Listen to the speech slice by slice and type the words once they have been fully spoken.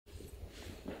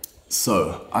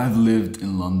So, I've lived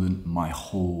in London my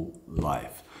whole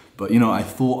life. But I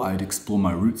thought I'd explore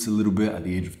my roots a little bit at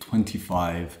the age of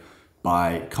 25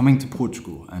 by coming to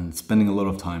Portugal and spending a lot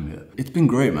of time here. It's been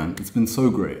great, man. It's been so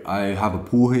great. I have a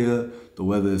pool here, the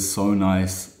weather is so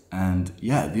nice, and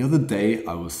yeah, the other day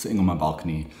I was sitting on my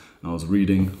balcony and I was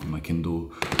reading on my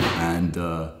Kindle, and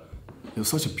it was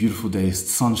such a beautiful day,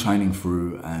 sun shining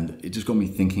through, and it just got me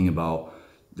thinking about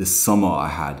this summer I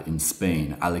had in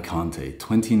Spain, Alicante,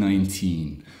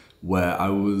 2019, where I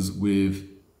was with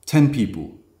 10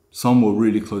 people. Some were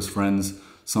really close friends,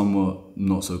 some were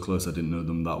not so close, I didn't know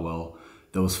them that well.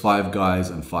 There was 5 guys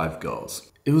and 5 girls.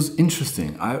 It was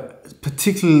interesting. I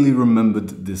particularly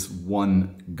remembered this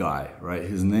one guy, right?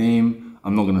 His name,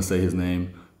 I'm not gonna say his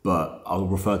name, but I'll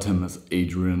refer to him as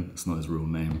Adrian. It's not his real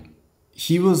name.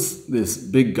 He was this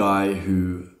big guy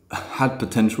who had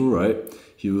potential, right?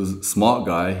 He was a smart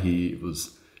guy. He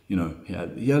was, he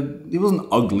wasn't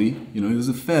ugly. He was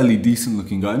a fairly decent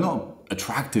looking guy, not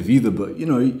attractive either, but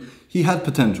he had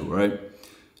potential, right?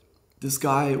 This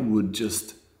guy would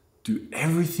just do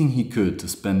everything he could to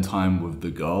spend time with the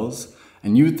girls,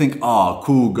 and you would think, oh,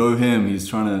 cool, go him. He's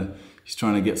trying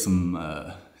to get some,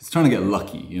 he's trying to get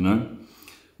lucky,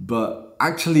 But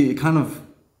actually, it kind of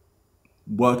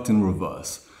worked in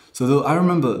reverse. So I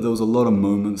remember there was a lot of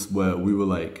moments where we were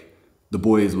like, the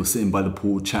boys were sitting by the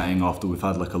pool chatting after we've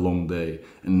had like a long day,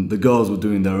 and the girls were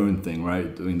doing their own thing,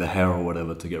 right? Doing their hair or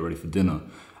whatever to get ready for dinner.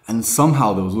 And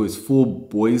somehow there was always 4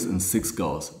 boys and 6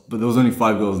 girls, but there was only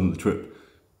 5 girls on the trip.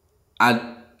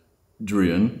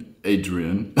 Adrian,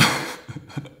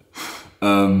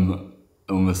 I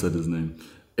almost said his name.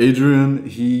 Adrian,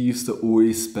 he used to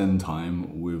always spend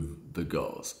time with the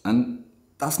girls. And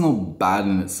that's not bad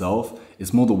in itself,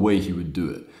 it's more the way he would do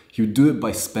it. He would do it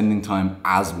by spending time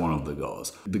as one of the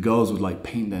girls. The girls would like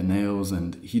paint their nails,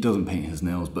 and he doesn't paint his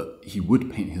nails, but he would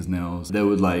paint his nails. They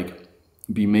would like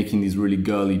be making these really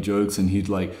girly jokes, and he'd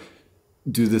like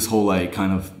do this whole like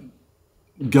kind of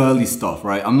girly stuff,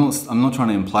 right? I'm not trying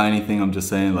to imply anything, I'm just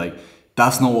saying like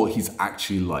that's not what he's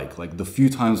actually like. Like the few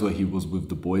times where he was with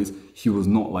the boys, he was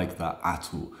not like that at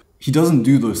all. He doesn't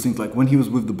do those things. Like when he was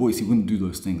with the boys, he wouldn't do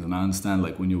those things. And I understand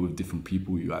like when you're with different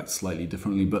people, you act slightly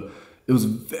differently, but it was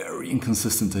very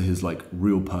inconsistent to his like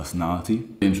real personality.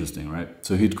 Interesting, right?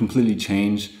 So he'd completely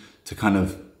change to kind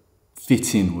of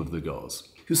fit in with the girls.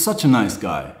 He was such a nice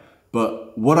guy.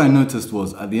 But what I noticed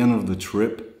was at the end of the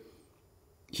trip,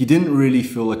 he didn't really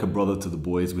feel like a brother to the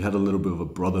boys. We had a little bit of a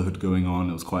brotherhood going on.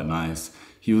 It was quite nice.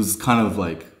 He was kind of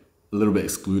like a little bit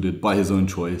excluded by his own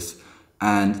choice.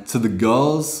 And to the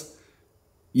girls,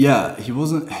 yeah, he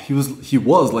was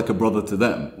like a brother to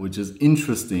them, which is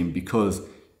interesting because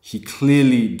he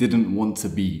clearly didn't want to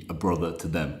be a brother to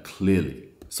them, clearly.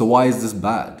 So why is this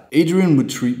bad? Adrian would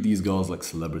treat these girls like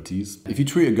celebrities. If you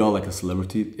treat a girl like a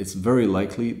celebrity, it's very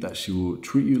likely that she will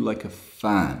treat you like a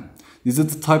fan. These are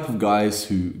the type of guys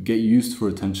who get used for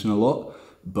attention a lot,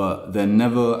 but they're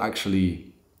never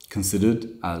actually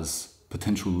considered as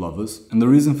potential lovers. And the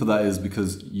reason for that is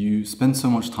because you spend so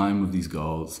much time with these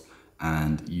girls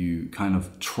and you kind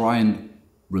of try and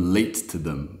relate to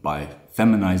them by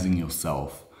feminizing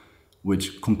yourself,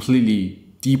 which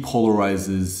completely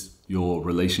depolarizes your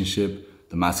relationship,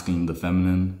 the masculine and the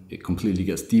feminine. It completely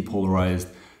gets depolarized,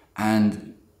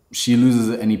 and she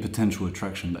loses any potential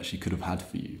attraction that she could have had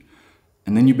for you.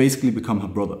 And then you basically become her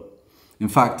brother. In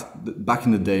fact, back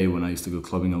in the day when I used to go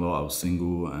clubbing a lot, I was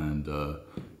single, and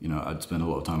I'd spend a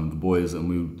lot of time with the boys, and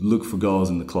we would look for girls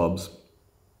in the clubs.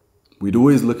 We'd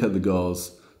always look at the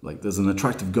girls, like there's an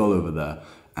attractive girl over there,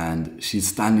 and she's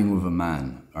standing with a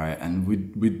man, all right? And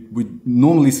we'd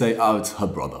normally say, oh, it's her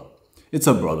brother. It's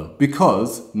her brother,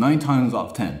 because 9 times out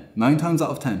of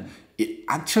 10, it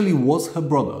actually was her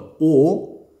brother,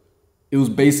 or it was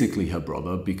basically her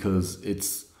brother because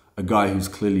it's a guy who's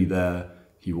clearly there.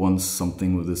 He wants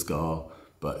something with this girl,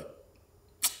 but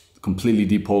completely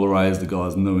depolarized. The girl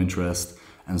has no interest.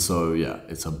 And so, yeah,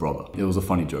 it's her brother. It was a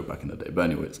funny joke back in the day. But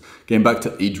anyways, getting back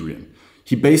to Adrian.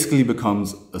 He basically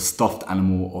becomes a stuffed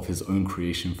animal of his own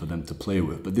creation for them to play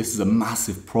with. But this is a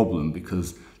massive problem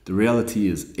because the reality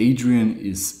is Adrian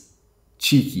is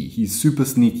cheeky. He's super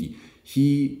sneaky.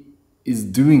 He is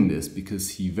doing this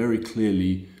because he very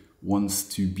clearly wants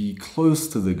to be close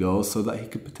to the girls so that he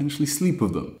could potentially sleep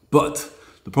with them. But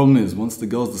the problem is once the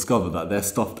girls discover that their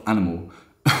stuffed animal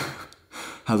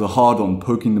has a hard-on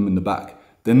poking them in the back,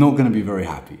 they're not going to be very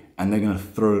happy and they're going to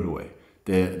throw it away.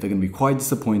 They're going to be quite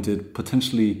disappointed,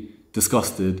 potentially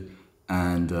disgusted,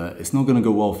 and it's not going to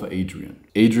go well for Adrian.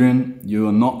 Adrian, you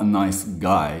are not a nice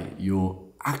guy. You're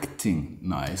acting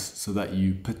nice so that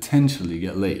you potentially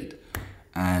get laid.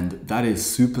 And that is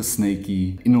super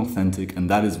snaky, inauthentic, and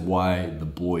that is why the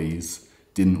boys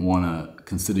didn't want to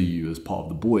consider you as part of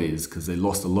the boys, because they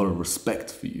lost a lot of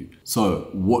respect for you. So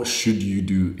what should you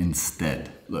do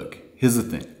instead? Look, here's the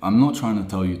thing. I'm not trying to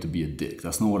tell you to be a dick.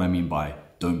 That's not what I mean by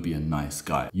don't be a nice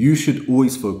guy. You should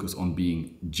always focus on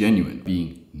being genuine.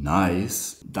 Being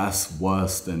nice, that's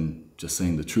worse than just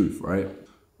saying the truth, right?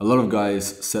 A lot of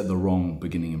guys set the wrong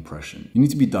beginning impression. You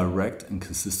need to be direct and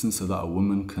consistent so that a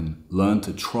woman can learn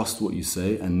to trust what you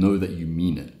say and know that you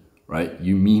mean it, right?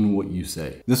 You mean what you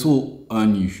say. This will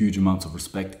earn you huge amounts of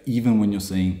respect even when you're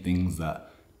saying things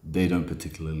that they don't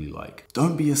particularly like.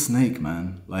 Don't be a snake,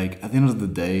 man. Like, at the end of the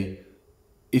day,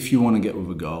 if you want to get with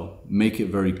a girl, make it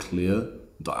very clear.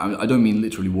 I don't mean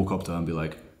literally walk up to her and be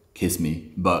like, kiss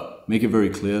me, but make it very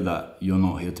clear that you're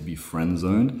not here to be friend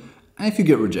zoned. And if you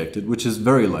get rejected, which is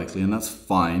very likely, and that's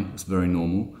fine, it's very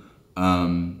normal,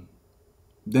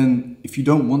 then if you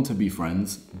don't want to be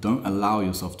friends, don't allow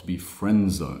yourself to be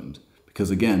friend zoned. Because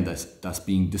again, that's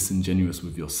being disingenuous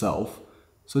with yourself.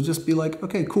 So just be like,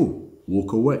 okay, cool,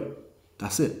 walk away.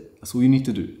 That's it. That's all you need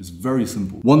to do. It's very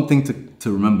simple. One thing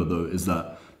to remember though is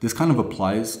that this kind of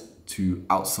applies to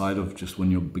outside of just when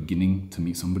you're beginning to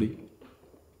meet somebody.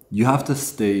 You have to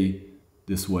stay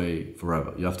this way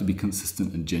forever. You have to be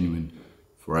consistent and genuine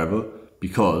forever,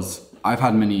 because I've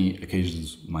had many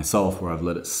occasions myself where I've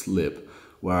let it slip,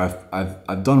 where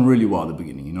I've done really well at the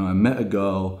beginning. You know, I met a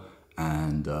girl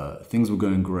and things were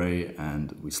going great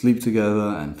and we sleep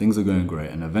together and things are going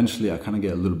great, and eventually I kind of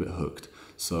get a little bit hooked.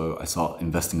 So I start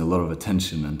investing a lot of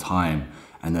attention and time,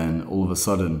 and then all of a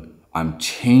sudden I'm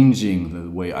changing the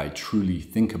way I truly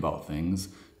think about things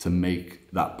to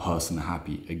make that person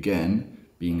happy. Again,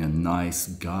 being a nice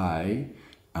guy,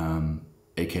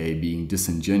 aka being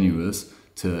disingenuous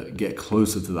to get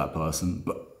closer to that person,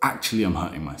 but actually I'm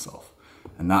hurting myself.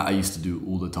 And that I used to do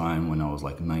all the time when I was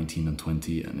like 19 and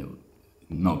 20, and it was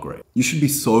not great. You should be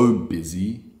so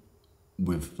busy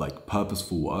with like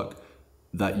purposeful work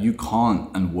that you can't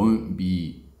and won't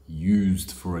be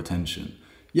used for attention.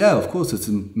 Yeah, of course, it's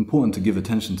important to give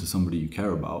attention to somebody you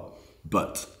care about,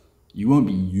 but you won't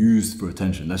be used for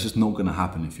attention. That's just not gonna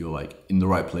happen if you're like in the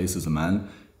right place as a man.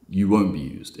 You won't be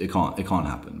used. It can't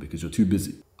happen because you're too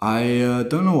busy. I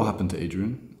don't know what happened to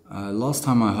Adrian. Last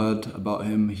time I heard about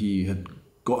him, he had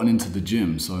gotten into the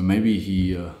gym, so maybe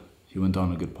he went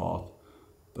down a good path.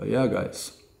 But yeah,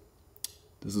 guys,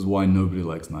 this is why nobody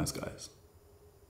likes nice guys.